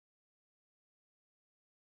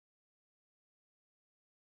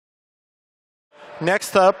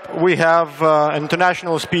Next up, we have an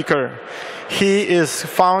international speaker. He is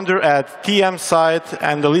founder at TMsight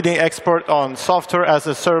and the leading expert on software as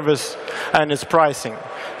a service and its pricing.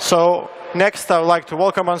 So next, I would like to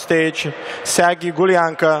welcome on stage Sagy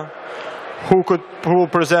Gulianka, who will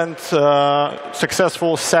present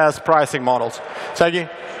successful SaaS pricing models. Sagy,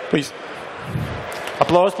 please.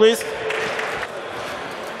 Applause, please.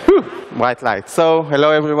 Whew, bright light. So,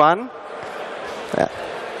 hello everyone.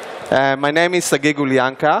 My name is Sagy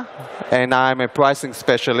Gulianka, and I'm a pricing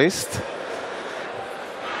specialist.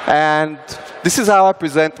 And this is how I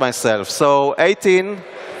present myself. So 18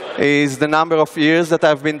 is the number of years that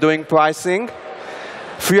I've been doing pricing.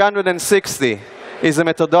 360 is a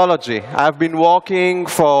methodology. I've been working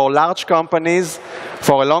for large companies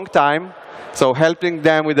for a long time, so helping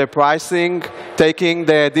them with their pricing, taking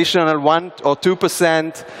the additional 1 or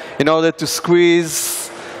 2% in order to squeeze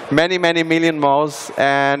many, many million more.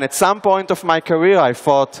 And at some point of my career, I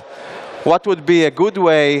thought, what would be a good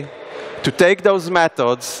way to take those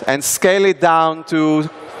methods and scale it down to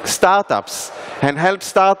startups and help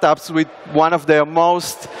startups with one of their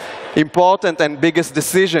most important and biggest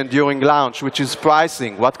decisions during launch, which is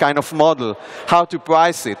pricing. What kind of model? How to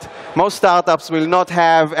price it? Most startups will not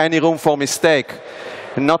have any room for mistake.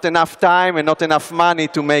 Not enough time and not enough money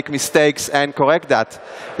to make mistakes and correct that,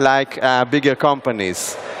 like bigger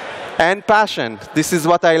companies. And passion. This is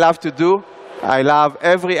what I love to do. I love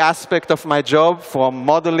every aspect of my job, from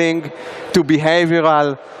modeling to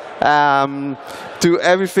behavioral, to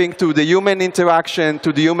everything, to the human interaction,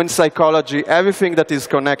 to the human psychology, everything that is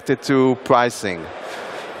connected to pricing.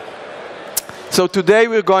 So today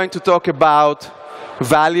we're going to talk about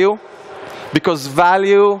value, because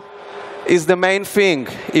value is the main thing.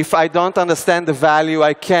 If I don't understand the value,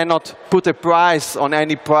 I cannot put a price on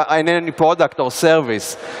any product or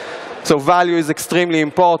service. So value is extremely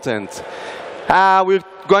important. We're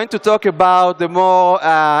going to talk about the more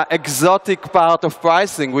exotic part of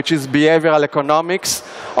pricing, which is behavioral economics,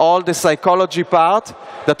 all the psychology part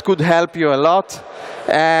that could help you a lot.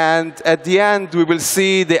 And at the end, we will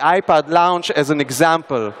see the iPad launch as an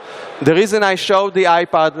example. The reason I showed the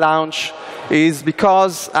iPad launch is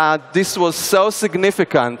because this was so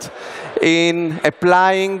significant in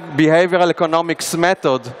applying behavioral economics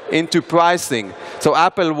method into pricing. So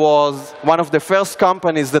Apple was one of the first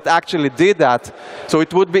companies that actually did that. So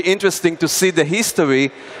it would be interesting to see the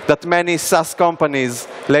history that many SaaS companies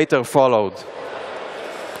later followed.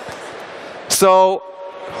 So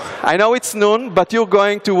I know it's noon, but you're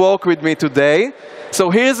going to work with me today.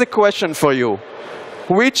 So here's a question for you.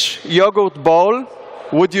 Which yogurt bowl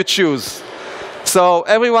would you choose? So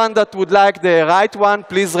everyone that would like the right one,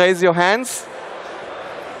 please raise your hands.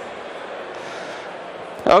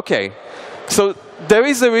 OK. So there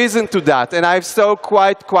is a reason to that, and I saw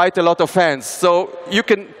quite a lot of hands. So you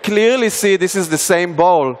can clearly see this is the same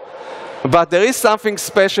bowl, but there is something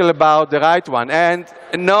special about the right one. And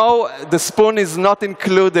no, the spoon is not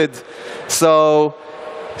included. So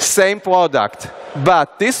same product,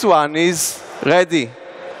 but this one is ready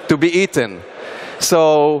to be eaten.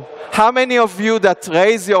 So how many of you that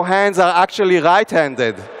raise your hands are actually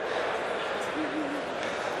right-handed?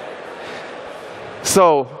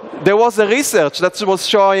 So there was a research that was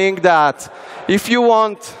showing that if you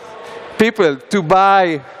want people to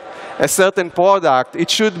buy a certain product, it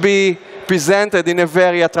should be presented in a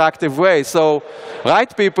very attractive way. So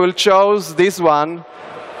right people chose this one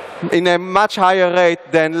in a much higher rate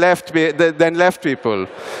than left people.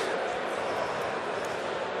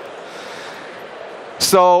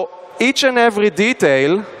 So each and every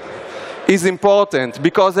detail is important,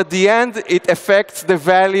 because at the end it affects the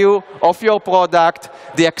value of your product,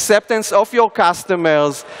 the acceptance of your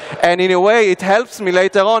customers, and in a way it helps me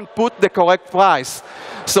later on put the correct price.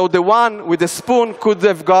 So the one with the spoon could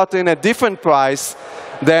have gotten a different price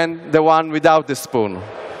than the one without the spoon.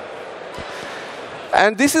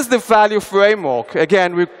 And this is the value framework.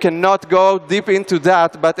 Again, we cannot go deep into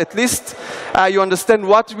that, but at least you understand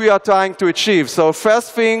what we are trying to achieve. So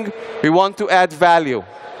first thing, we want to add value.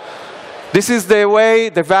 This is the way,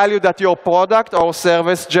 the value that your product or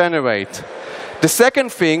service generate. The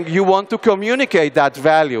second thing, you want to communicate that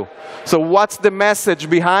value. So what's the message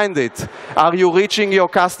behind it? Are you reaching your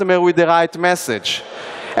customer with the right message?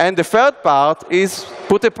 And the third part is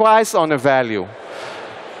put a price on a value.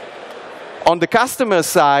 On the customer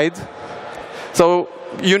side, so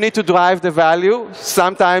you need to drive the value.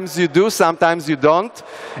 Sometimes you do, sometimes you don't.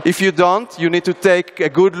 If you don't, you need to take a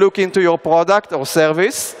good look into your product or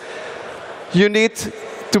service. You need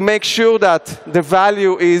to make sure that the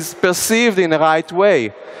value is perceived in the right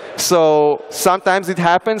way. So sometimes it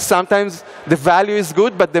happens, sometimes the value is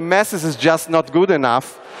good, but the message is just not good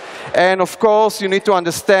enough. And of course, you need to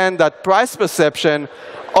understand that price perception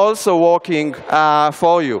also working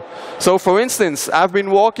for you. So for instance, I've been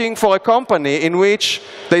working for a company in which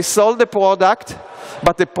they sold the product,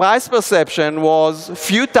 but the price perception was a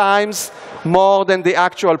few times more than the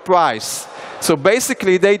actual price. So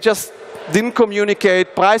basically, they just didn't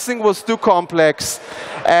communicate, pricing was too complex,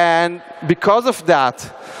 and because of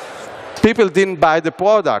that, people didn't buy the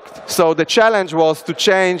product. So the challenge was to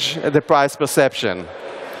change the price perception.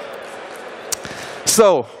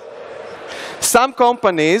 So some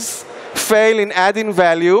companies fail in adding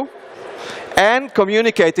value and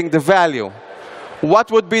communicating the value.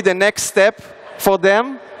 What would be the next step for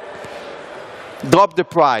them? Drop the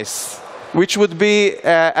price, which would be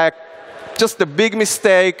just a big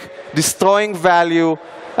mistake, destroying value.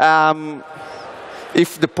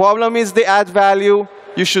 If the problem is the add value,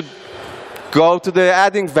 you should go to the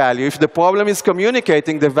adding value. If the problem is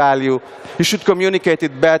communicating the value, you should communicate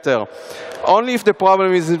it better. Only if the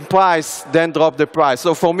problem is in price, then drop the price.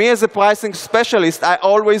 So for me as a pricing specialist, I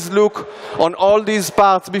always look on all these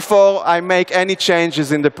parts before I make any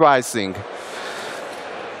changes in the pricing.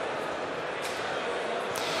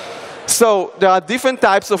 So there are different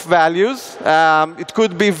types of values. It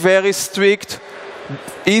could be very strict,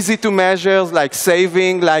 easy to measure, like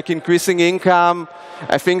saving, like increasing income,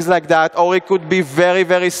 things like that. Or it could be very,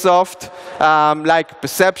 very soft, like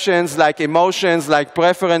perceptions, like emotions, like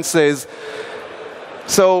preferences.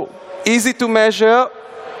 So easy to measure,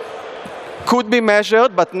 could be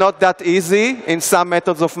measured, but not that easy in some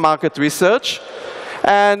methods of market research.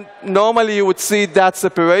 And normally you would see that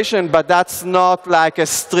separation, but that's not like a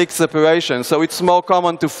strict separation. So it's more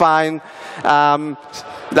common to find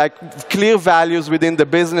like clear values within the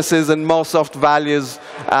businesses and more soft values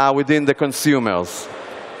within the consumers.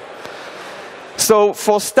 So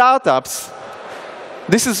for startups,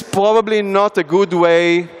 this is probably not a good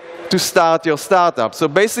way to start your startup. So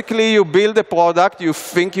basically you build a product, you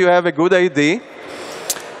think you have a good idea,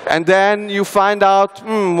 and then you find out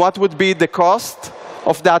what would be the cost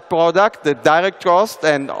of that product, the direct cost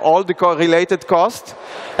and all the related costs.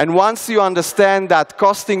 And once you understand that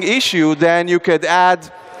costing issue, then you could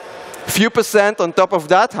add a few % on top of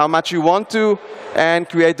that, how much you want to, and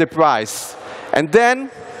create the price. And then,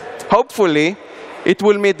 hopefully, it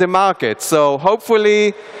will meet the market. So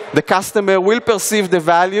hopefully, the customer will perceive the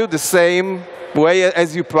value the same way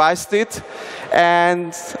as you priced it,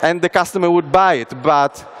 and the customer would buy it.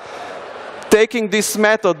 But taking this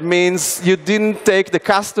method means you didn't take the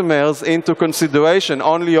customers into consideration,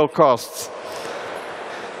 only your costs.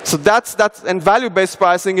 So and value-based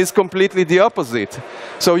pricing is completely the opposite.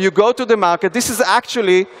 So you go to the market. This is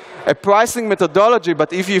actually a pricing methodology,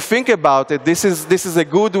 but if you think about it, this is a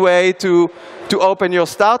good way to open your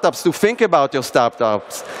startups, to think about your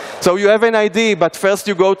startups. So you have an idea, but first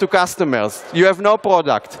you go to customers. You have no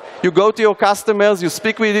product. You go to your customers, you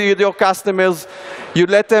speak with your customers, you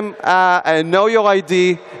let them know your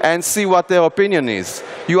idea and see what their opinion is.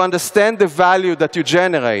 You understand the value that you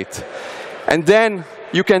generate. And then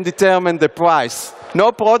you can determine the price.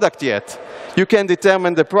 No product yet. You can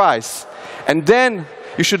determine the price. And then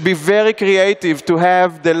you should be very creative to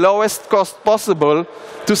have the lowest cost possible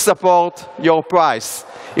to support your price.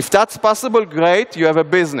 If that's possible, great, you have a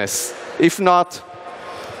business. If not,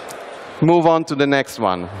 move on to the next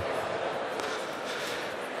one.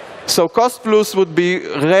 So cost plus would be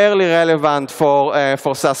rarely relevant for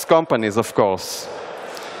SaaS companies, of course.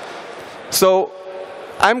 So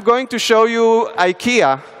I'm going to show you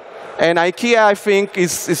IKEA. And IKEA, I think,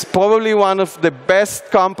 is probably one of the best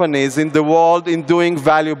companies in the world in doing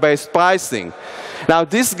value-based pricing. Now,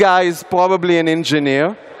 this guy is probably an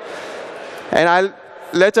engineer. And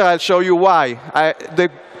later I'll show you why. The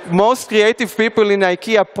most creative people in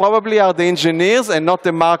IKEA probably are the engineers and not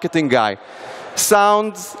the marketing guy.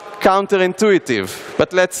 Sounds counterintuitive,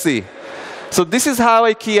 but let's see. So this is how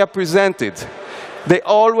IKEA presented. They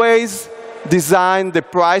always design the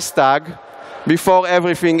price tag before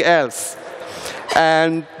everything else.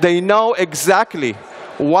 And they know exactly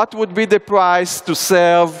what would be the price to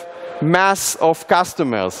serve mass of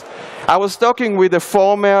customers. I was talking with the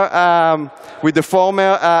former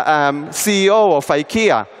CEO of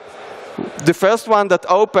IKEA, the first one that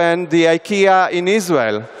opened the IKEA in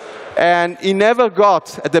Israel. And he never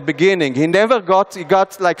got, at the beginning, he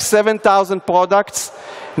got like 7,000 products,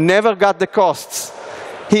 never got the costs.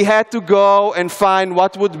 He had to go and find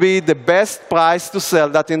what would be the best price to sell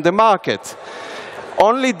that in the market.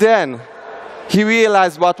 Only then he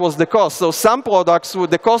realized what was the cost. So some products,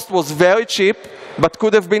 the cost was very cheap, but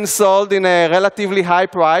could have been sold in a relatively high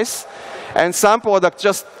price. And some products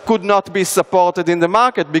just could not be supported in the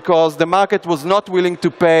market because the market was not willing to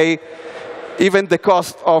pay even the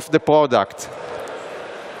cost of the product.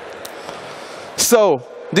 So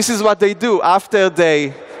this is what they do. After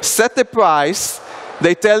they set the price,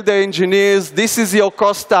 they tell the engineers, this is your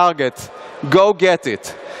cost target. Go get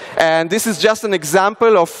it. And this is just an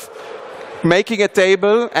example of making a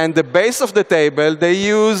table, and the base of the table, they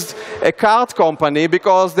used a card company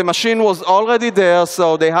because the machine was already there,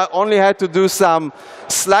 so they only had to do some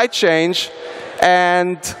slight change,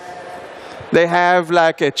 and they have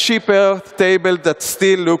like a cheaper table that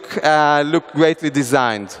still look greatly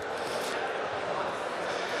designed.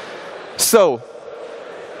 So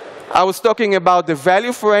I was talking about the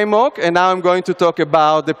value framework, and now I'm going to talk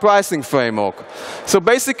about the pricing framework. So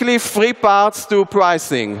basically, 3 parts to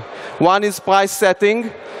pricing. One is price setting,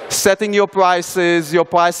 setting your prices, your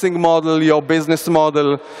pricing model, your business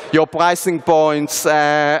model, your pricing points,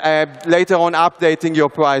 later on updating your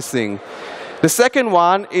pricing. The second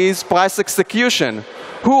one is price execution.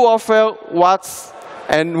 Who offer what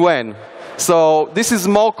and when? So this is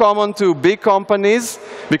more common to big companies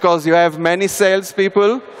because you have many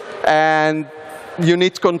salespeople and you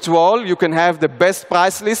need control. You can have the best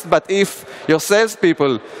price list, but if your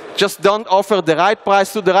salespeople just don't offer the right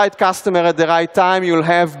price to the right customer at the right time, you'll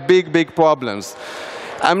have big, big problems.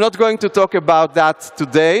 I'm not going to talk about that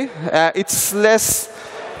today. It's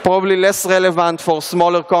probably less relevant for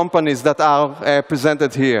smaller companies that are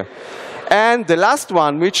presented here. And the last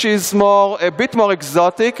one, which is a bit more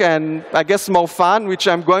exotic and I guess more fun, which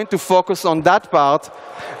I'm going to focus on that part,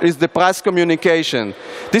 is the price communication.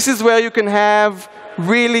 This is where you can have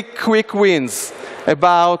really quick wins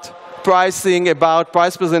about pricing, about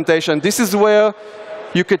price presentation. This is where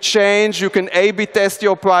you could change, you can A/B test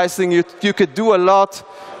your pricing, you could do a lot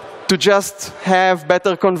to just have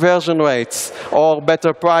better conversion rates or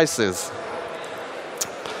better prices.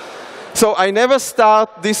 So I never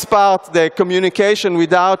start this part, the communication,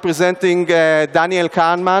 without presenting Daniel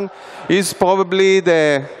Kahneman. He's probably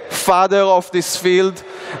the father of this field.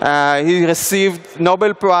 He received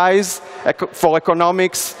Nobel Prize for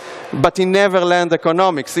economics, but he never learned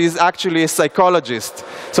economics. He's actually a psychologist.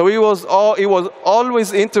 So he was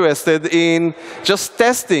always interested in just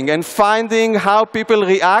testing and finding how people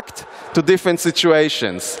react to different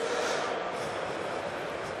situations.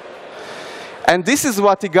 And this is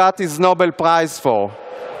what he got his Nobel Prize for,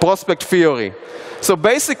 prospect theory. So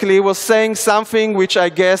basically, he was saying something which I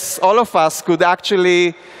guess all of us could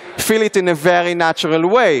actually feel it in a very natural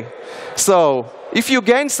way. So if you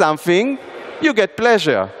gain something, you get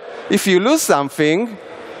pleasure. If you lose something,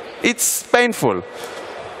 it's painful.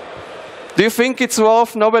 Do you think it's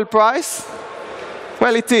worth Nobel Prize?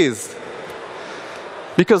 Well, it is.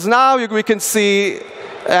 Because now we can see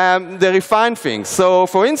the refined things. So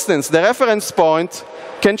for instance, the reference point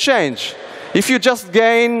can change. If you just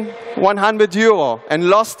gain 100 euro and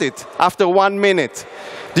lost it after 1 minute,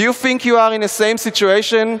 do you think you are in the same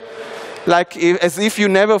situation as if you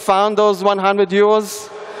never found those 100 euros?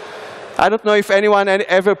 I don't know if anyone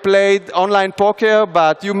ever played online poker,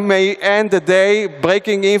 but you may end the day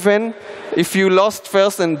breaking even. If you lost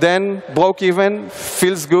first and then broke even,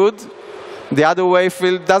 feels good. The other way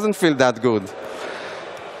doesn't feel that good.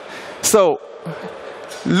 So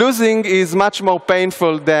losing is much more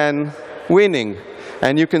painful than winning.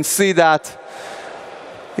 And you can see that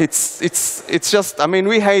it's just, I mean,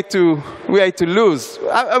 we hate to lose.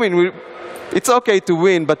 I mean, it's okay to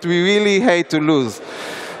win, but we really hate to lose.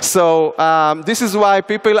 So this is why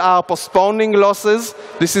people are postponing losses.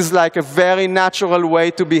 This is like a very natural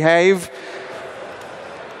way to behave.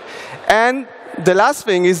 And the last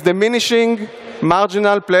thing is diminishing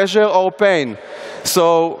marginal pleasure or pain.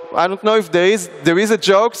 So I don't know if there is a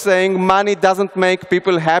joke saying money doesn't make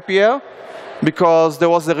people happier, because there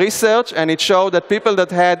was a research and it showed that people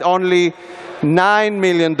that had only $9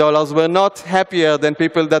 million were not happier than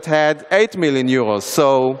people that had 8 million euros.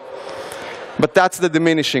 So, but that's the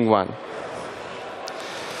diminishing one.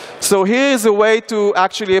 So here is a way to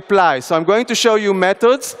actually apply. So I'm going to show you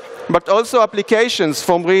methods, but also applications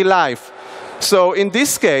from real life. So in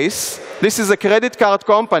this case, this is a credit card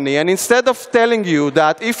company, and instead of telling you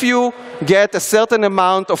that if you get a certain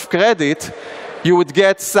amount of credit, you would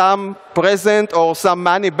get some present or some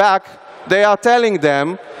money back, they are telling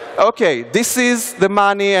them, okay, this is the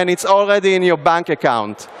money and it's already in your bank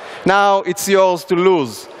account. Now it's yours to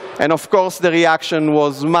lose. and of course the reaction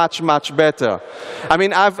was much, much better. I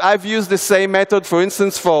mean, I've used the same method, for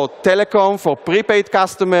instance, for telecom, for prepaid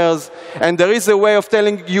customers, and there is a way of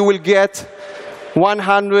telling you will get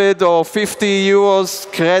 100 or 50 euros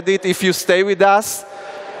credit if you stay with us,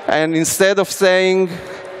 and instead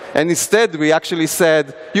we actually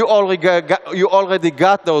said, you already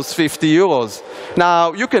got those 50 euros.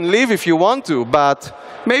 Now, you can leave if you want to, but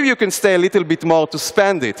maybe you can stay a little bit more to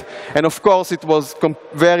spend it. And of course, it was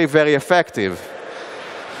very, very effective.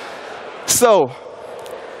 So,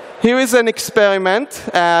 here is an experiment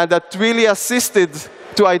that really assisted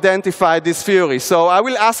to identify this theory. So I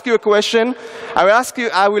will ask you a question. I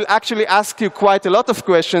will actually ask you quite a lot of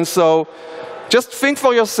questions. So just think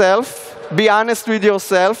for yourself. Be honest with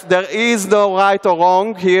yourself. There is no right or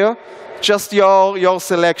wrong here, just your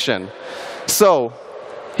selection. So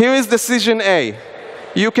here is decision A.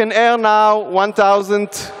 You can earn now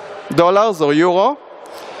 $1,000 or euro,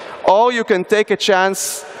 or you can take a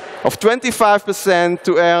chance of 25%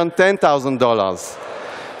 to earn $10,000.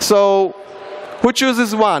 So who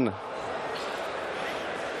chooses one?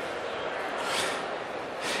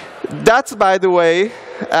 That's, by the way,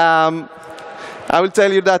 I will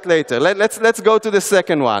tell you that later. Let's go to the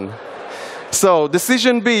second one. So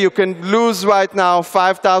decision B, you can lose right now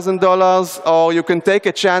 $5,000, or you can take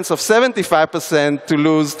a chance of 75% to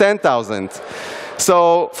lose $10,000.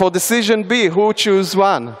 So for decision B, who choose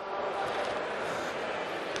one?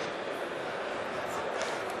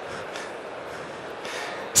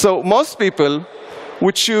 So most people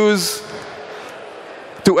would choose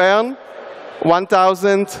to earn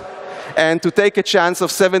 1,000 and to take a chance of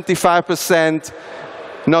 75%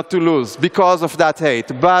 not to lose because of that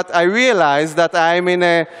hate. But I realized that I'm in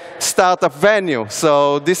a startup venue,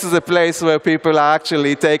 so this is a place where people are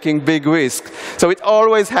actually taking big risks. So it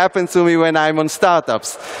always happens to me when I'm on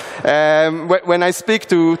startups, when I speak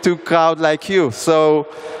to crowd like you. So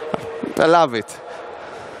I love it.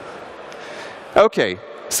 Okay.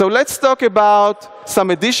 So let's talk about some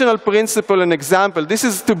additional principle and example. This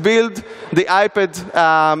is to build the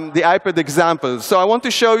iPad example. So I want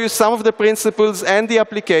to show you some of the principles and the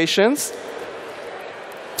applications.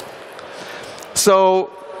 So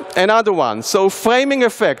another one. So framing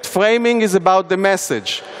effect. Framing is about the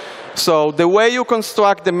message. So the way you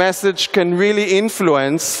construct the message can really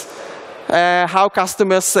influence how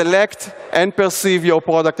customers select and perceive your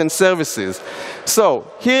product and services. So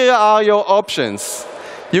here are your options.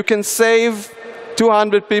 You can save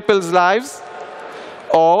 200 people's lives,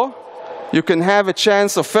 or you can have a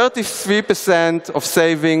chance of 33% of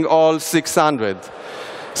saving all 600.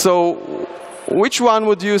 So which one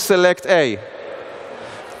would you select A?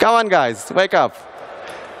 Come on, guys, wake up.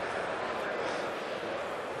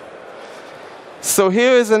 So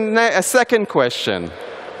here is a second question.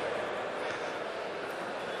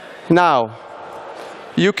 Now,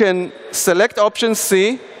 you can select option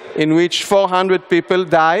C, in which 400 people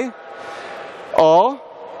die, or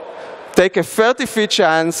take a 30%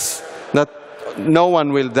 chance that no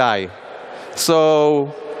one will die.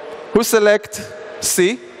 So who select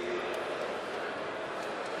C?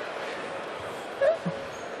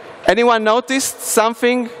 Anyone noticed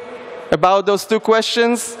something about those two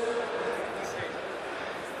questions?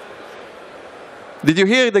 Did you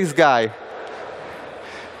hear this guy?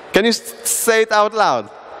 Can you say it out loud?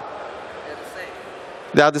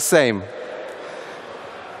 They are the same.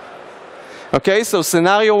 Okay, so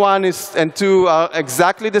scenario 1 and 2 are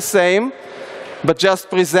exactly the same, but just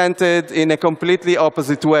presented in a completely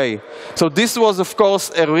opposite way. So this was, of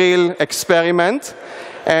course, a real experiment.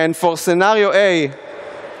 And for scenario A,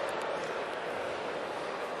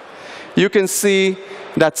 you can see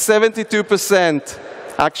that 72%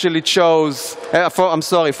 actually chose,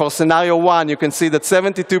 for scenario 1, you can see that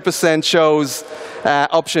 72% chose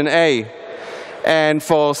option A. And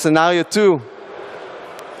for scenario 2,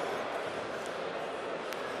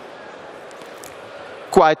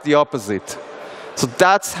 quite the opposite. So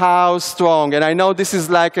that's how strong. And I know this is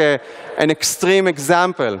like an extreme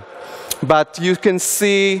example, but you can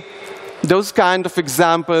see those kind of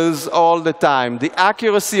examples all the time. The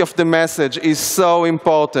accuracy of the message is so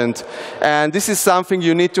important. And this is something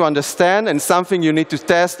you need to understand, and something you need to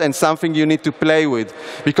test, and something you need to play with.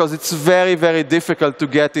 Because it's very, very difficult to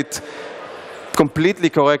get it completely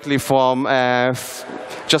correctly from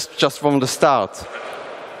just from the start.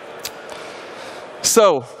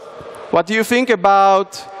 So, what do you think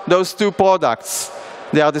about those two products?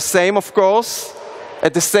 They are the same, of course,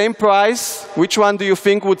 at the same price. Which one do you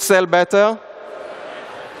think would sell better?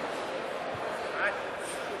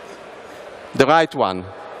 The right one.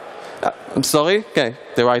 I'm sorry? Okay,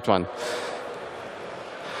 the right one.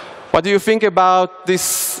 What do you think about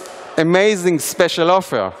this amazing special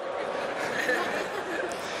offer.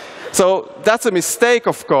 So that's a mistake,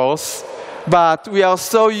 of course, but we are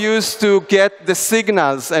so used to get the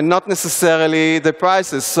signals and not necessarily the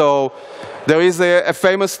prices. So there is a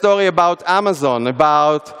famous story about Amazon,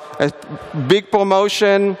 about a big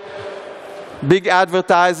promotion, big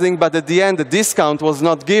advertising, but at the end the discount was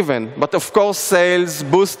not given. But of course sales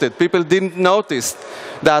boosted. People didn't notice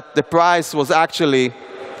that the price was actually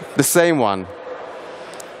the same one.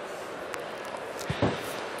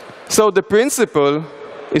 So the principle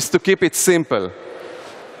is to keep it simple.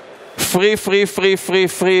 Free, free, free, free,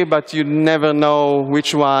 free, but you never know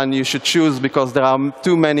which one you should choose because there are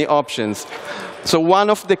too many options. So one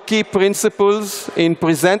of the key principles in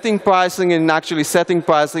presenting pricing and actually setting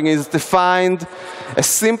pricing is to find a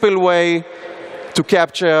simple way to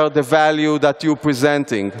capture the value that you're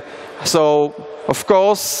presenting. So, of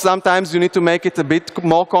course, sometimes you need to make it a bit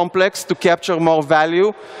more complex to capture more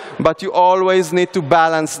value, but you always need to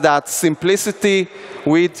balance that simplicity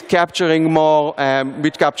with capturing more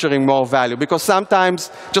value. Because sometimes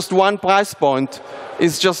just one price point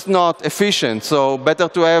is just not efficient. So better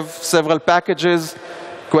to have several packages.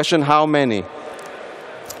 Question how many.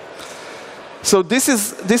 So this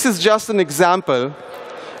is just an example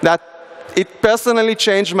that it personally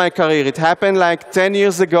changed my career. It happened like 10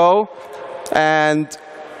 years ago. And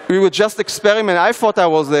we would just experiment. I thought I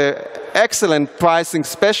was an excellent pricing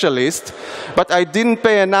specialist, but I didn't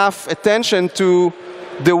pay enough attention to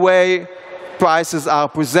the way prices are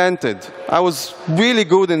presented. I was really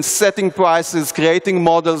good in setting prices, creating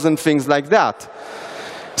models, and things like that.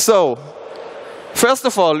 So, first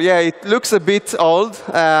of all, yeah, it looks a bit old,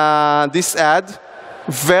 this ad.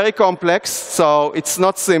 Very complex, so it's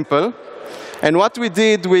not simple. And what we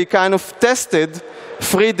did, we kind of tested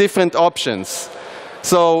 3 different options.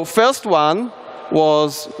 So first one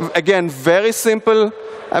was, again, very simple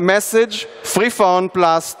message, free phone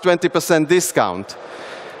plus 20% discount.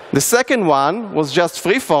 The second one was just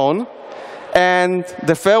free phone, and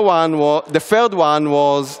the third one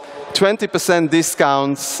was 20%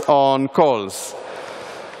 discounts on calls.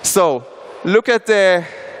 So look at the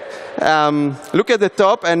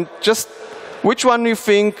top and just which one you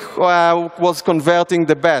think was converting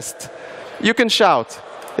the best. You can shout.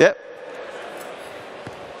 Yeah.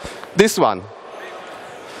 This one.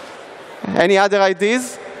 Any other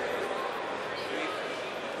ideas?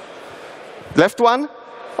 Left one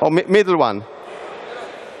or middle one?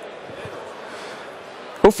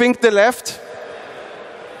 Who think the left?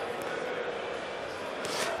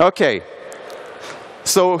 Okay.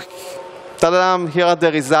 So, ta-da, here are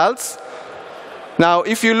the results. Now,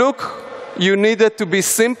 if you look, you need it to be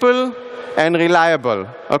simple and reliable.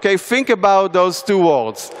 Okay, think about those 2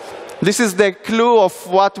 words. This is the clue of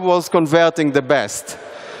what was converting the best.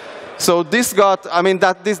 So this got, I mean,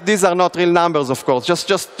 these are not real numbers, of course,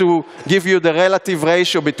 just to give you the relative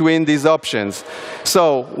ratio between these options.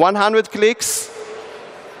 So 100 clicks,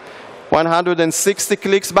 160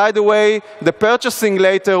 clicks. By the way, the purchasing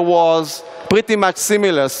later was pretty much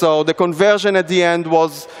similar, so the conversion at the end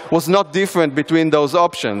was not different between those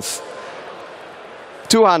options.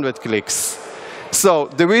 200 clicks. So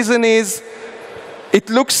the reason is, it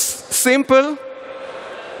looks simple,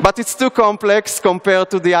 but it's too complex compared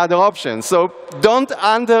to the other options. So don't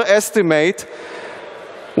underestimate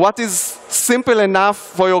what is simple enough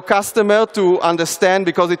for your customer to understand,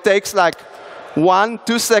 because it takes like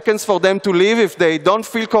 1-2 seconds for them to leave if they don't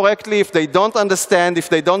feel correctly, if they don't understand, if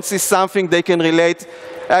they don't see something they can relate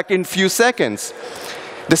like in few seconds.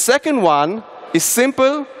 The second one is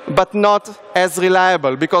simple, but not as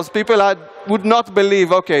reliable, because people would not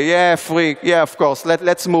believe, okay, yeah, free, yeah, of course,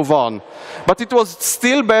 let's move on. But it was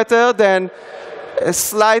still better than a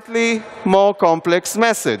slightly more complex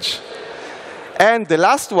message. And the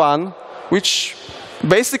last one, which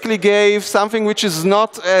basically gave something which is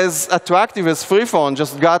not as attractive as free phone,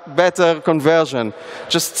 just got better conversion.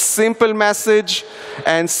 Just simple message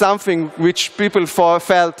and something which people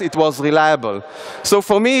felt it was reliable. So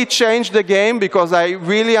for me, it changed the game, because I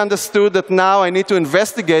really understood that now I need to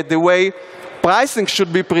investigate the way pricing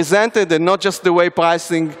should be presented and not just the way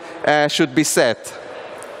pricing should be set.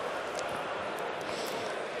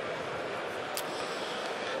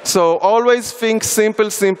 So always think simple,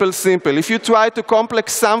 simple, simple. If you try to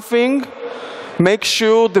complex something, make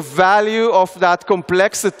sure the value of that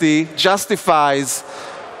complexity justifies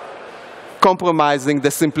compromising the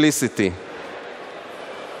simplicity.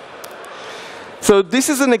 So this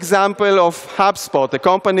is an example of HubSpot, a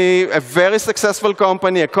company, a very successful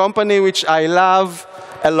company, a company which I love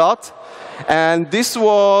a lot. And this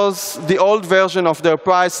was the old version of their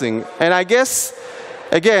pricing. And I guess,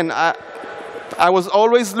 again, I was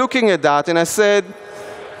always looking at that, and I said,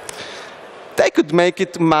 they could make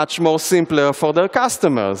it much more simpler for their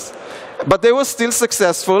customers. But they were still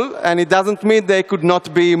successful, and it doesn't mean they could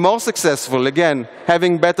not be more successful, again,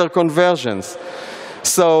 having better conversions.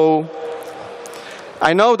 So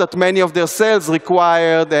I know that many of their sales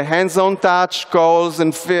required a hands-on touch, calls,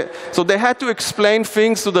 and so they had to explain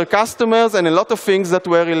things to their customers and a lot of things that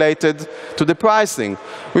were related to the pricing,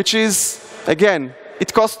 which is, again,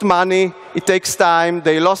 it cost money, it takes time,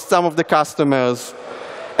 they lost some of the customers.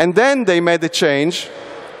 And then they made a change,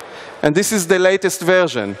 and this is the latest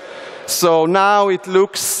version. So now it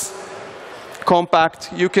looks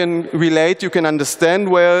compact. You can relate, you can understand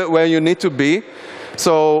where you need to be.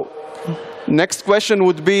 So next question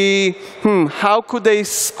would be, how could they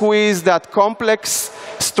squeeze that complex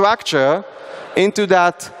structure into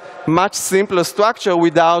that much simpler structure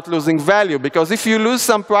without losing value? Because if you lose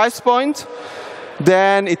some price point,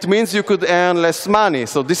 then it means you could earn less money.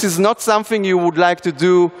 So this is not something you would like to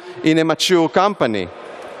do in a mature company.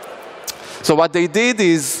 So what they did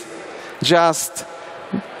is just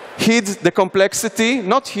hid the complexity,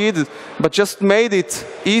 not hid, but just made it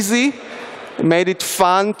easy, made it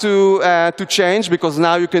fun to change, because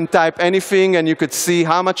now you can type anything and you could see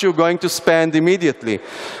how much you're going to spend immediately.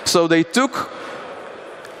 So they took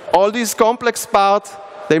all these complex parts,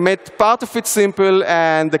 they made part of it simple,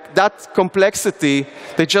 and that complexity,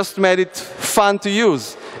 they just made it fun to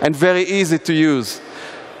use and very easy to use.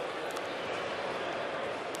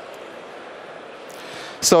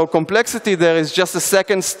 So complexity there is just a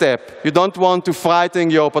second step. You don't want to frighten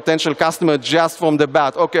your potential customer just from the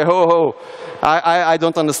bat. Okay, I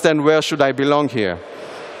don't understand, where should I belong here?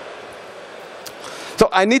 So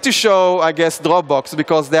I need to show, I guess, Dropbox,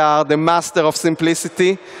 because they are the master of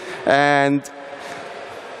simplicity, and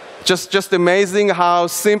just amazing how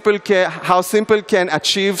simple can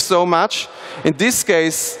achieve so much. In this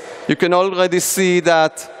case, you can already see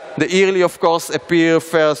that the yearly, of course, appear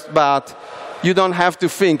first, but you don't have to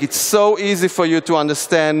think. It's so easy for you to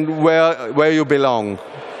understand where you belong.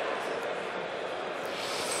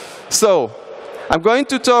 So I'm going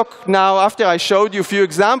to talk now, after I showed you a few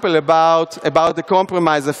examples, about the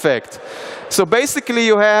compromise effect. So basically,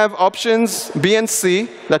 you have options B and C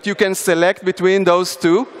that you can select between those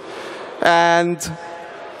two. And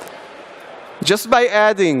just by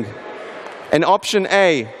adding an option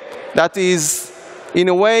A that is, in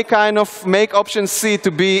a way, kind of make option C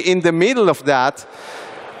to be in the middle of that,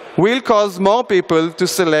 will cause more people to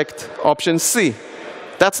select option C.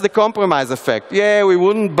 That's the compromise effect. Yeah, we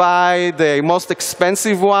wouldn't buy the most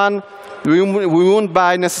expensive one. We wouldn't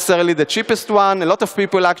buy necessarily the cheapest one. A lot of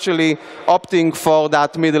people actually opting for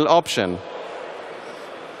that middle option.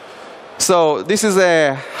 So this is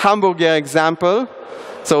a hamburger example.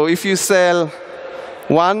 So if you sell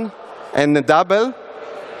one and a double,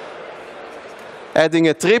 adding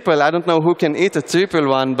a triple, I don't know who can eat a triple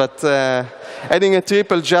one, but adding a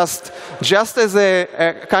triple just as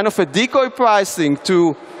a kind of a decoy pricing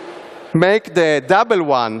to make the double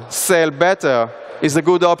one sell better is a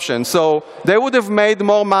good option. So they would have made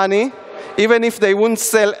more money even if they wouldn't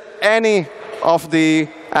sell any of the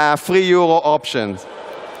 €3 options.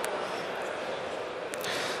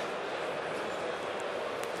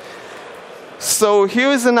 So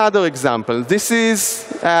here is another example. This is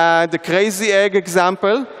the crazy egg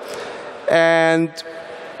example. And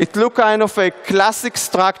it looks kind of a classic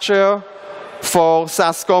structure for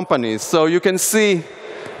SaaS companies. So you can see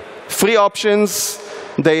 3 options.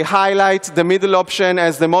 They highlight the middle option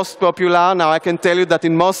as the most popular. Now I can tell you that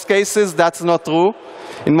in most cases that's not true.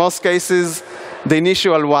 In most cases the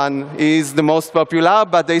initial one is the most popular,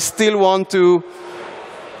 but they still want to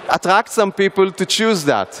attract some people to choose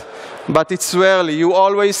that. But it's rarely. You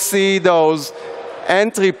always see those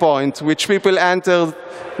entry points which people enter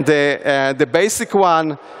the basic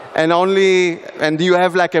one, and you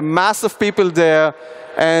have like a mass of people there,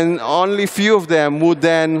 and only few of them would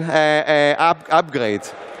then upgrade.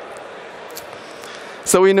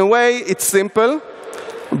 So in a way, it's simple,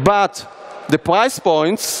 but the price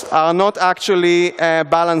points are not actually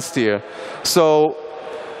balanced here. So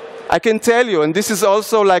I can tell you, and this is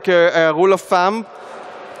also like a rule of thumb,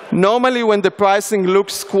 normally when the pricing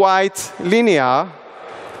looks quite linear,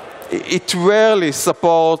 it rarely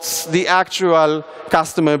supports the actual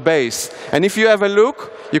customer base. And if you have a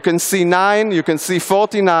look, you can see 9, you can see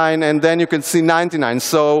 49, and then you can see 99.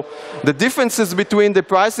 So the differences between the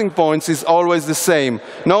pricing points is always the same.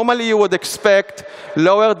 Normally you would expect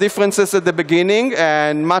lower differences at the beginning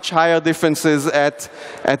and much higher differences at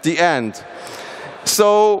the end.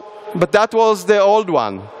 So, but that was the old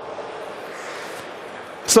one.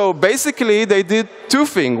 So basically, they did two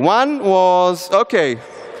things. One was, OK,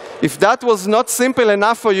 if that was not simple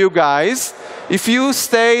enough for you guys, if you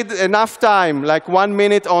stayed enough time, like 1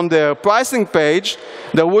 minute on the pricing page,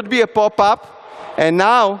 there would be a pop-up. And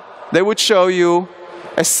now they would show you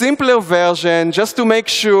a simpler version just to make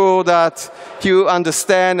sure that you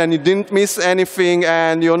understand and you didn't miss anything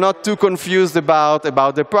and you're not too confused about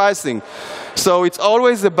the pricing. So it's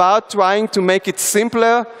always about trying to make it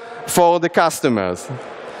simpler for the customers.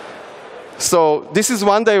 So this is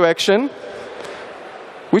one direction,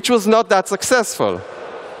 which was not that successful.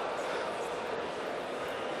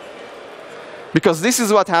 Because this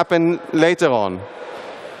is what happened later on.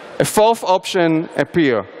 A fourth option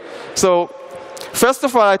appeared. So first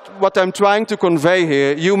of all, what I'm trying to convey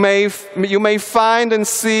here, you may find and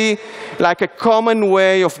see like a common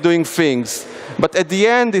way of doing things. But at the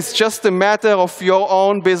end, it's just a matter of your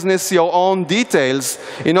own business, your own details,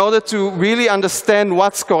 in order to really understand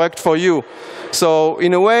what's correct for you. So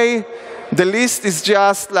in a way, the list is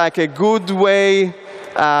just like a good way.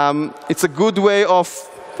 It's a good way of,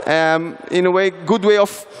 in a way, good way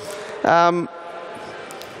of,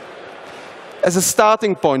 as a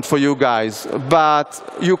starting point for you guys. But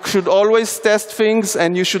you should always test things,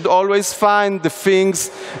 and you should always find the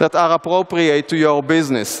things that are appropriate to your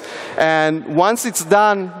business. And once it's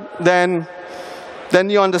done, then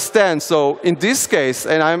you understand. So in this case,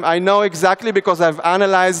 and I know exactly because I've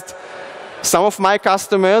analyzed some of my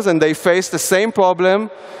customers, and they faced the same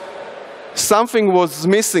problem, something was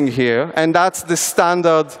missing here, and that's the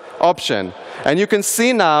standard option. And you can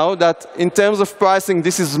see now that in terms of pricing,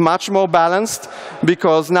 this is much more balanced,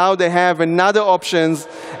 because now they have another options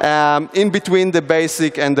in between the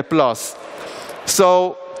basic and the plus.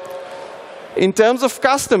 So in terms of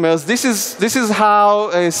customers, this is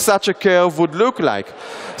how such a curve would look like.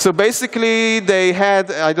 So basically, they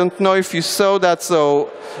had, I don't know if you saw that,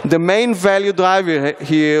 so the main value driver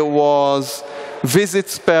here was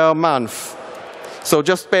visits per month. So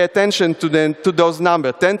just pay attention to those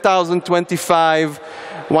numbers, 10,000, 25,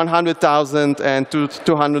 100,000, and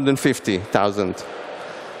 250,000.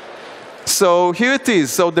 So here it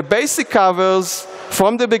is. So the basic covers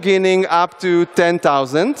from the beginning up to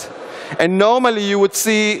 10,000. And normally you would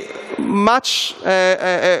see much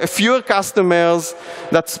fewer customers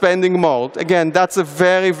that's spending more. Again, that's a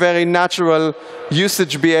very, very natural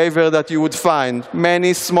usage behavior that you would find.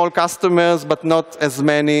 Many small customers, but not as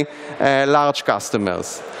many large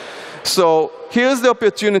customers. So here's the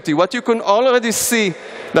opportunity. What you can already see,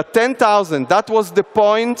 that 10,000, that was the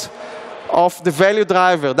point of the value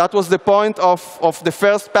driver. That was the point of the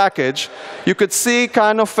first package. You could see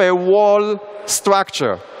kind of a wall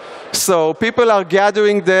structure. So people are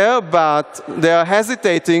gathering there, but they are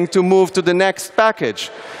hesitating to move to the next package.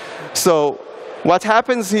 So what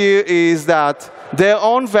happens here is that their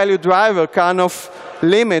own value driver kind of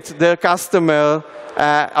limits their customer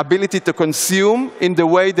ability to consume in the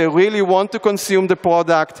way they really want to consume the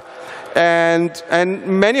product. And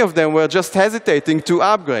many of them were just hesitating to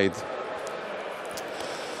upgrade.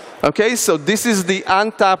 Okay, so this is the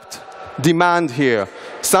untapped demand here.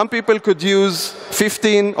 Some people could use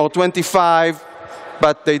 15 or 25,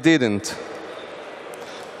 but they didn't.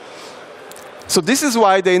 So this is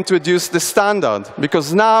why they introduced the standard,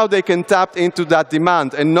 because now they can tap into that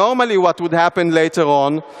demand. And normally what would happen later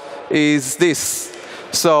on is this.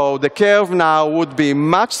 So the curve now would be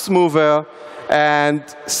much smoother, and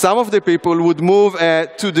some of the people would move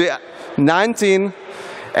to the 19,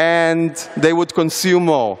 and they would consume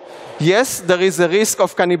more. Yes, there is a risk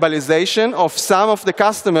of cannibalization of some of the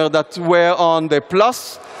customers that were on the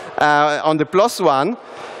plus one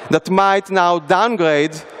that might now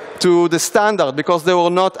downgrade to the standard because they were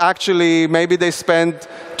not actually, maybe they spent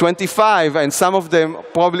 25 and some of them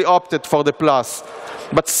probably opted for the plus.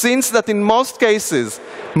 But since that in most cases,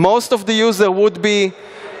 most of the user would be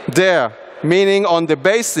there, meaning on the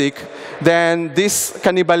basic, then this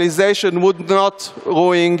cannibalization would not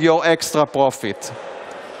ruin your extra profit.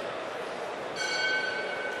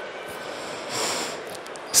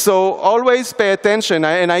 So always pay attention,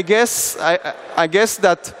 and I guess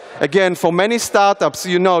that, again, for many startups,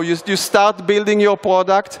 you know, you start building your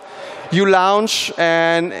product, you launch,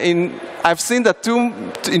 and I've seen that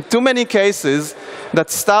in too many cases that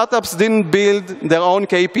startups didn't build their own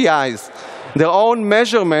KPIs, their own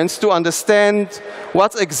measurements to understand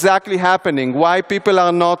what's exactly happening, why people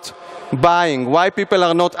are not buying, why people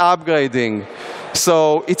are not upgrading.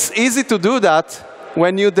 So it's easy to do that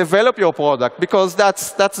when you develop your product, because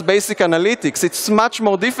that's basic analytics. It's much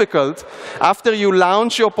more difficult after you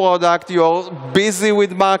launch your product, you're busy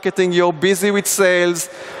with marketing, you're busy with sales,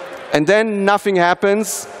 and then nothing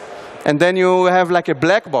happens. and then you have like a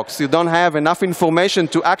black box. You don't have enough information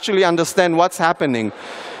to actually understand what's happening.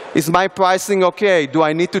 Is my pricing okay? Do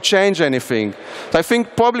I need to change anything? So I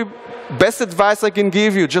think probably best advice I can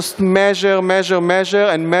give you, just measure, measure, measure,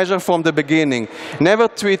 and measure from the beginning. Never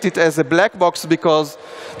treat it as a black box, because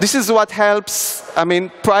this is what helps,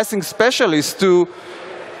 pricing specialists to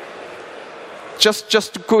just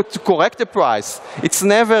to correct the price. It's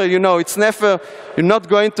never, you're not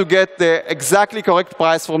going to get the exactly correct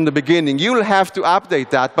price from the beginning. You'll have to update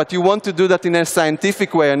that, but you want to do that in a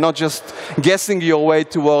scientific way and not just guessing your way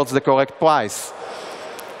towards the correct price.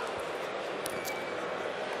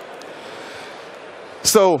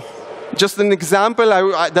 So, just an example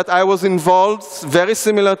that I was involved, very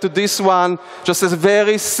similar to this one, just a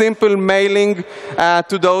very simple mailing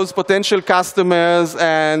to those potential customers,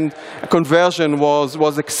 and conversion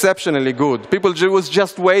was exceptionally good. People was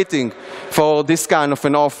just waiting for this kind of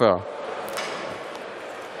an offer.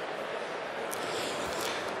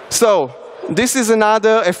 So, this is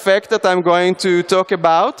another effect that I'm going to talk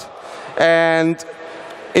about. And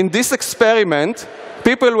in this experiment,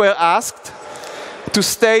 people were asked to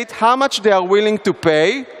state how much they are willing to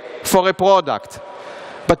pay for a product.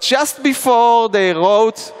 But just before they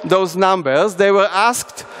wrote those numbers, they were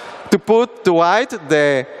asked to write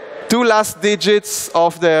the 2 last digits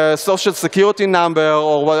of the social security number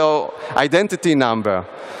or identity number.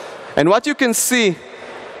 And what you can see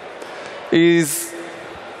is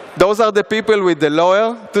those are the people with the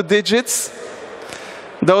lower 2 digits.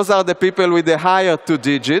 Those are the people with the higher 2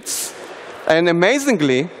 digits. And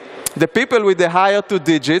amazingly, the people with the higher 2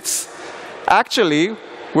 digits actually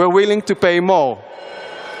were willing to pay more.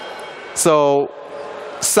 So,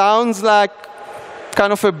 sounds like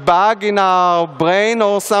kind of a bug in our brain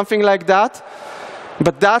or something like that,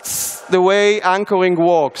 but that's the way anchoring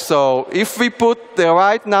works. So, if we put the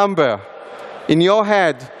right number in your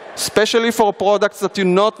head, especially for products that you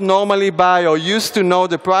not normally buy or used to know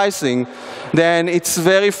the pricing, then it's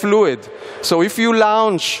very fluid. So, if you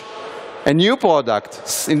launch a new product,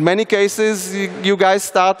 in many cases, you guys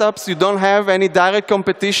startups, you don't have any direct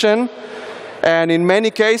competition. And in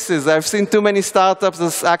many cases, I've seen too many startups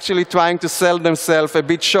that's actually trying to sell themselves a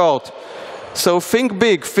bit short. So think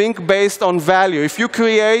big, think based on value. If you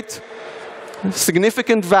create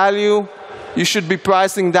significant value, you should be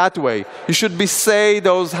pricing that way. You should be say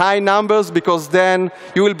those high numbers, because then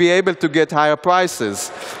you will be able to get higher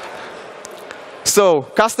prices. So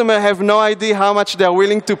customers have no idea how much they're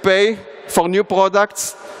willing to pay for new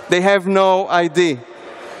products. They have no idea.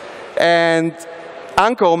 And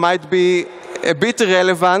Anchor might be a bit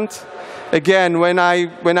irrelevant. Again, when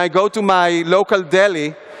I go to my local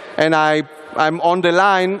deli and I'm on the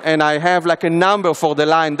line and I have like a number for the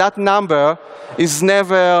line, that number is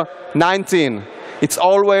never 19. It's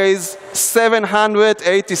always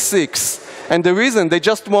 786. And the reason, they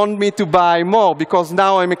just want me to buy more, because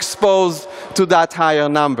now I'm exposed to that higher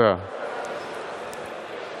number.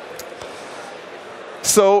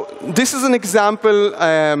 So this is an example,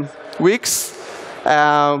 Wix,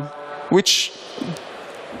 which,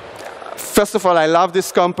 first of all, I love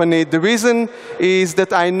this company. The reason is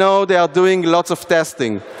that I know they are doing lots of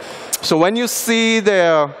testing. So when you see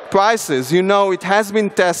their prices, you know it has been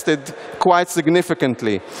tested quite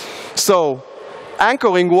significantly. So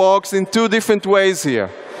anchoring works in 2 different ways here.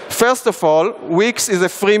 First of all, Wix is a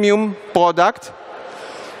freemium product.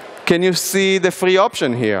 Can you see the free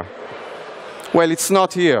option here? Well, it's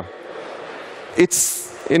not here. It's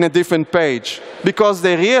in a different page, because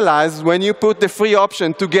they realized when you put the free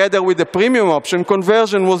option together with the premium option,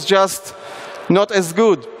 conversion was just not as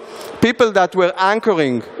good. People that were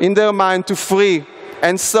anchoring in their mind to free,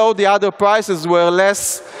 and so the other prices were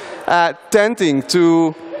less tempting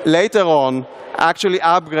to later on actually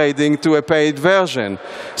upgrading to a paid version.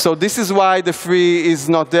 So this is why the free is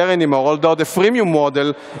not there anymore, although the freemium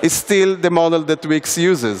model is still the model that Wix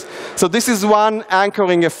uses. So this is one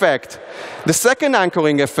anchoring effect. The second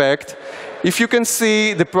anchoring effect, if you can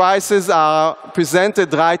see, the prices are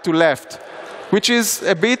presented right to left, which is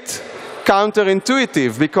a bit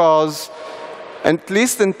counterintuitive, because at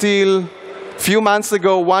least until a few months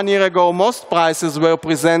ago, 1 year ago, most prices were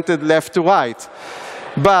presented left to right.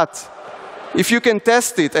 But if you can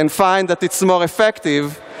test it and find that it's more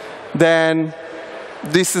effective, then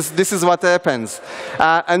this is what happens.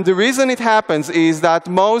 And the reason it happens is that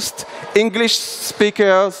most English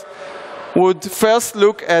speakers would first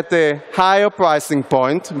look at the higher pricing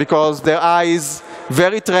point, because their eye is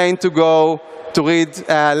very trained to read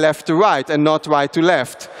left to right and not right to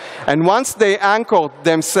left. And once they anchor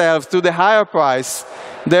themselves to the higher price,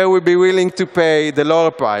 they will be willing to pay the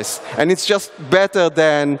lower price. And it's just better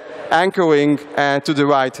than anchoring to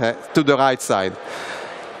the right side.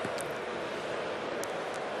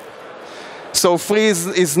 So free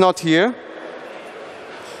is not here.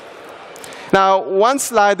 Now, one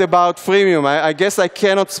slide about freemium. I guess I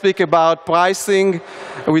cannot speak about pricing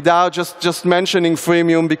without just mentioning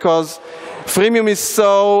freemium, because freemium is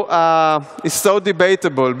so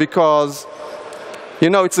debatable, because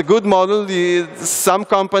it's a good model. Some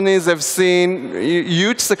companies have seen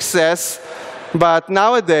huge success, but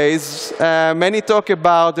nowadays many talk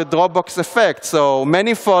about the Dropbox effect. So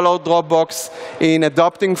many follow Dropbox in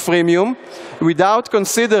adopting freemium without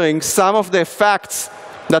considering some of the effects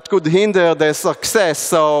that could hinder their success.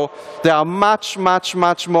 So there are much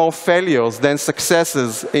more failures than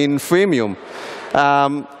successes in freemium.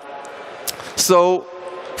 So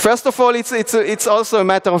first of all, it's also a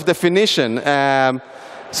matter of definition.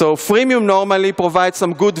 So freemium normally provides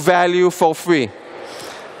some good value for free.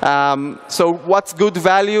 So what's good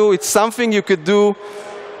value? It's something you could do.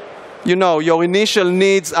 Your initial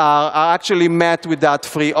needs are actually met with that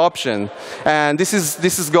free option. And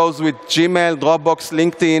this goes with Gmail, Dropbox,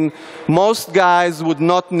 LinkedIn. Most guys would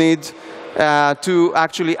not need to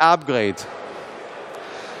actually upgrade.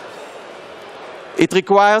 It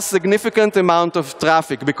requires significant amount of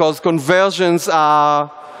traffic because conversions are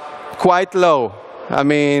quite low. I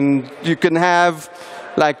mean, you can have,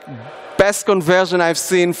 like, best conversion I've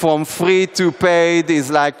seen from free to paid is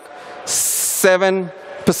like 7%.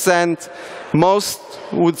 Most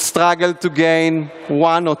would struggle to gain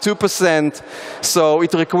 1 or 2%. So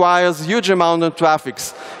it requires huge amount of traffic.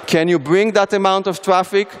 Can you bring that amount of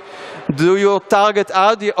traffic? Do your target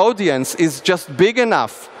audience is just big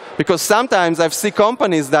enough? Because sometimes I've seen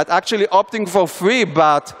companies that actually opting for free,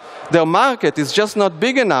 but their market is just not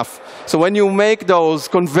big enough. So when you make those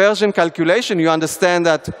conversion calculations, you understand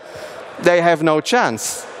that they have no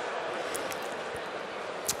chance.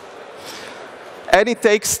 And it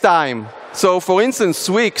takes time. So for instance,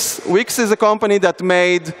 Wix is a company that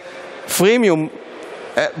made freemium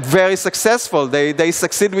very successful. They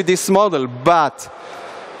succeed with this model, but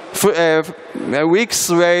Wix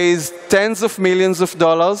raised tens of millions of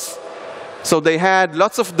dollars. So they had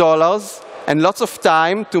lots of dollars and lots of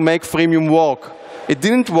time to make freemium work. It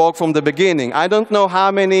didn't work from the beginning. I don't know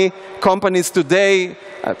how many companies today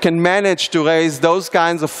can manage to raise those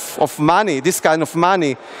kinds of money, this kind of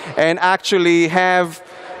money, and actually have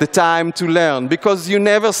the time to learn. Because you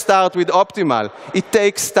never start with optimal. It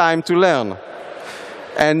takes time to learn.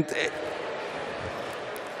 And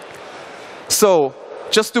so,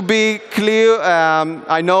 just to be clear,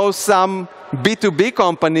 I know some B2B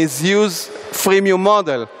companies use freemium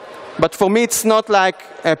model. But for me, it's not like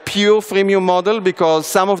a pure freemium model, because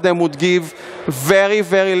some of them would give very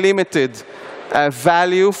limited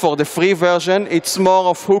value for the free version. It's more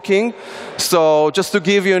of hooking. So just to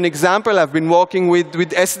give you an example, I've been working with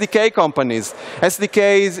SDK companies.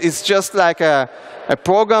 SDK is just like a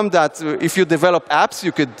program that if you develop apps,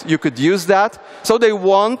 you could use that. So they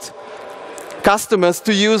want customers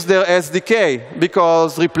to use their SDK,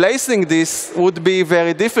 because replacing this would be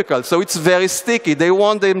very difficult. So it's very sticky. They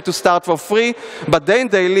want them to start for free, but then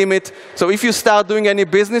they limit. So if you start doing any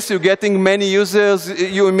business, you're getting many users,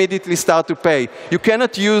 you immediately start to pay. You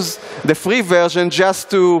cannot use the free version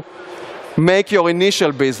just to make your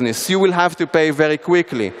initial business. You will have to pay very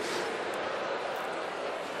quickly.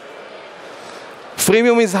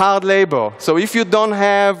 Freemium is hard labor. So if you don't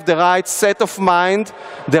have the right set of mind,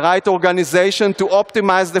 the right organization to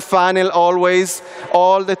optimize the funnel always,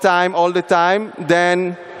 all the time,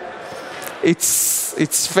 then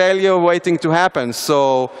it's failure waiting to happen.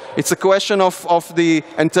 So it's a question of the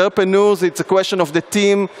entrepreneurs. It's a question of the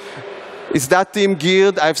team. Is that team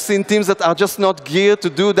geared? I've seen teams that are just not geared to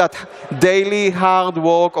do that daily hard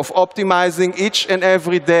work of optimizing each and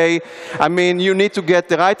every day. I mean, you need to get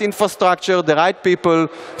the right infrastructure, the right people.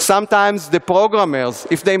 Sometimes the programmers,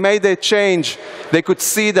 if they made a change, they could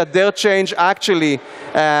see that their change actually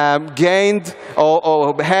gained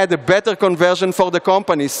or had a better conversion for the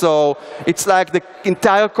company. So it's like the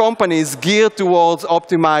entire company is geared towards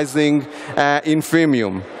optimizing in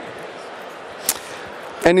freemium.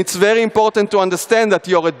 And it's very important to understand that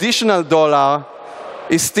your additional dollar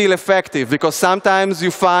is still effective, because sometimes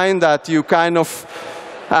you find that you kind of,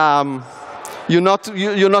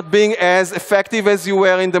 you're not being as effective as you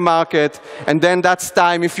were in the market, and then that's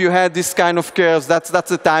time. If you had this kind of curves, that's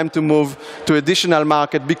the time to move to additional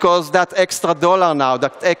market, because that extra dollar now,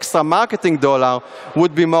 that extra marketing dollar,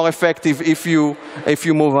 would be more effective if you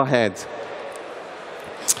move ahead.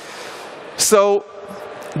 So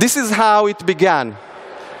this is how it began.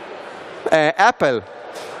 Apple.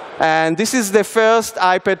 And this is the first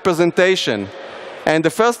iPad presentation. And the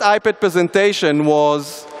first iPad presentation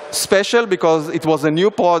was special because it was a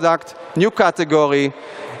new product, new category.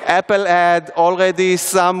 Apple had already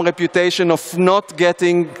some reputation of not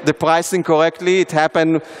getting the pricing correctly. It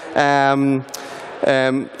happened with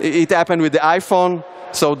the iPhone.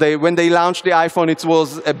 So when they launched the iPhone, it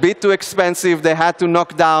was a bit too expensive. They had to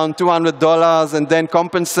knock down $200 and then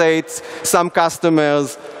compensate some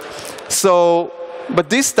customers. So, but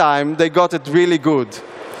this time, they got it really good.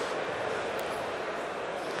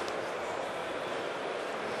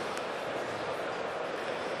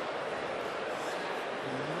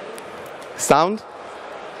 Sound?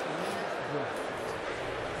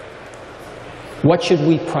 What should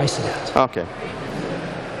we price it at? Okay.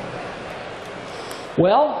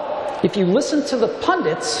 Well, if you listen to the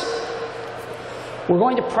pundits, we're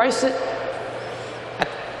going to price it at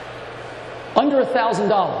under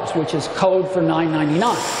 $1,000, which is code for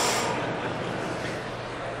 $999.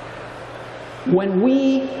 When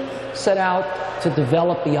we set out to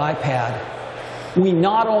develop the iPad, we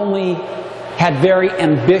not only had very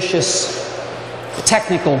ambitious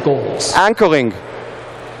technical goals, Anchoring.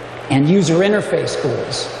 and user interface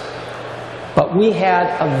goals, but we had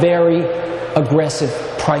a very aggressive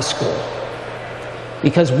price goal,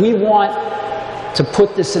 because we want to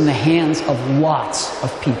put this in the hands of lots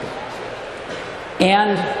of people.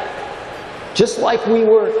 And just like we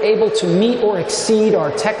were able to meet or exceed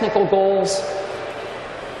our technical goals,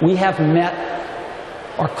 we have met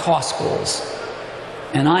our cost goals.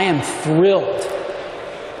 And I am thrilled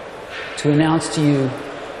to announce to you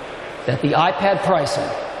that the iPad pricing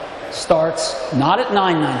starts not at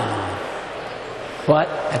 $999, but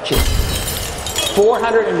at just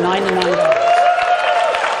 $499.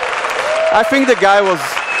 I think the guy was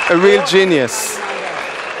a real genius.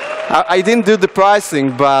 I didn't do the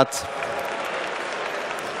pricing, but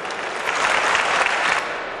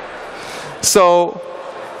so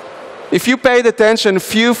if you paid attention,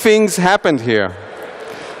 few things happened here.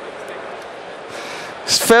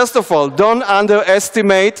 First of all, don't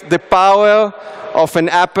underestimate the power of an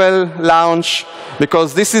Apple launch,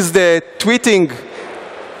 because this is the tweeting.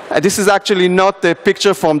 This is actually not the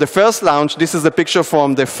picture from the first launch. This is the picture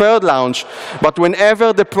from the third launch. But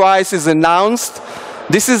whenever the price is announced,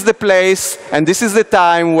 this is the place and this is the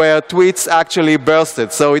time where tweets actually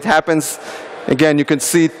bursted. So it happens, again, you can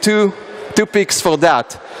see two pics for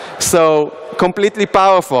that. So completely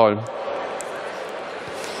powerful.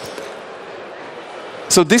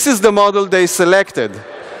 So this is the model they selected.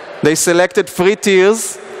 They selected 3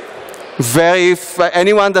 tiers.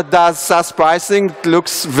 Anyone that does SaaS pricing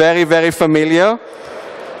looks very, very familiar.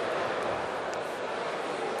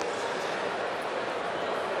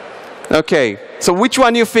 Okay, so which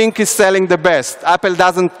one you think is selling the best? Apple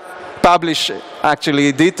doesn't publish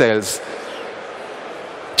actually details.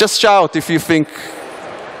 Just shout if you think.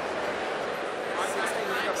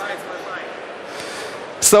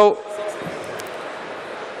 So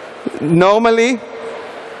normally,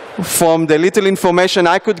 from the little information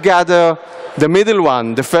I could gather, the middle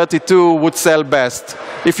one, the 32, would sell best.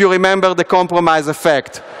 If you remember the compromise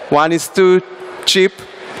effect, one is too cheap.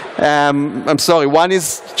 I'm sorry, one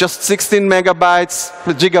is just 16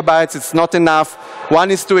 gigabytes, it's not enough.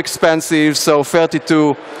 One is too expensive, so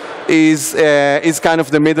 32 is kind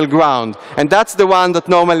of the middle ground. And that's the one that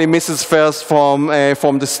normally misses first from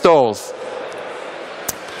the stores.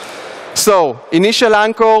 So initial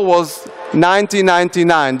anchor was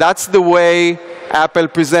 $19.99. That's the way Apple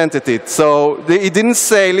presented it. So it didn't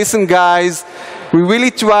say, listen guys, we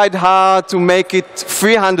really tried hard to make it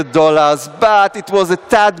 $300, but it was a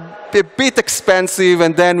bit expensive,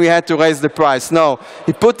 and then we had to raise the price. No,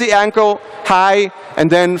 he put the anchor high, and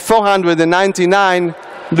then $499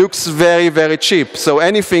 looks very, very cheap. So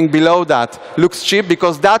anything below that looks cheap,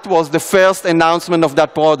 because that was the first announcement of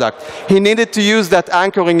that product. He needed to use that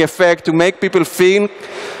anchoring effect to make people feel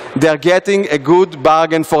they're getting a good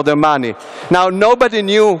bargain for their money. Now, nobody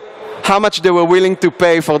knew how much they were willing to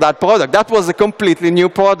pay for that product. That was a completely new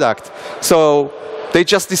product. So they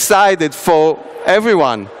just decided for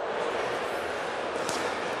everyone.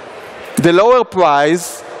 The lower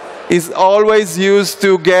price is always used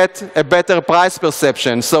to get a better price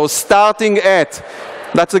perception. So starting at,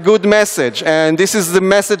 that's a good message. And this is the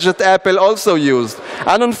message that Apple also used.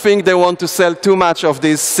 I don't think they want to sell too much of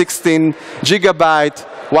this 16 gigabyte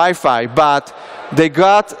Wi-Fi, but they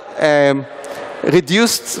got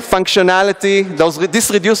reduced functionality, this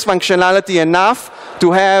reduced functionality enough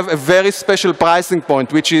to have a very special pricing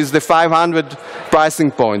point, which is the 500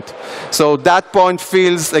 pricing point. So that point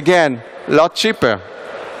feels, again, a lot cheaper.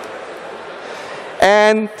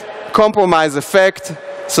 And compromise effect.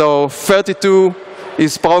 So 32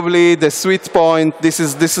 is probably the sweet point. This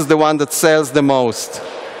is the one that sells the most.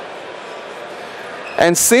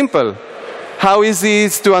 And simple. How easy it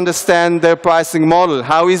is to understand their pricing model.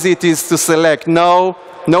 How easy it is to select. No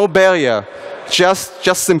barrier.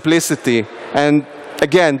 Just simplicity. And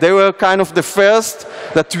again, they were kind of the first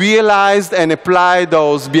that realized and applied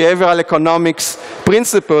those behavioral economics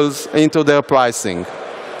principles into their pricing.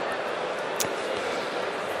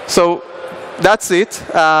 So that's it.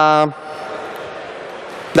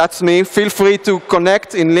 That's me. Feel free to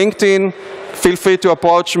connect in LinkedIn. Feel free to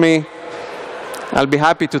approach me. I'll be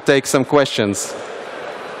happy to take some questions.